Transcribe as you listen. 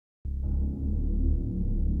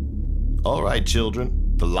All right,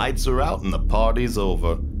 children, the lights are out and the party's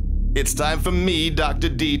over. It's time for me, Dr.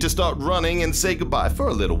 D, to start running and say goodbye for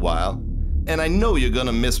a little while. And I know you're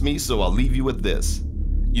gonna miss me, so I'll leave you with this.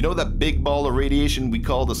 You know that big ball of radiation we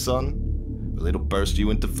call the sun? Well, it'll burst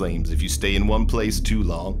you into flames if you stay in one place too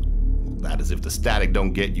long. That is if the static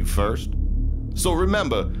don't get you first. So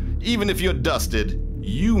remember, even if you're dusted,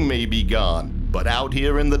 you may be gone, but out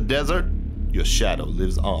here in the desert, your shadow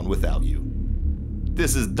lives on without you.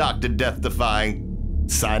 This is Dr. Death Defying,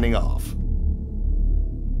 signing off.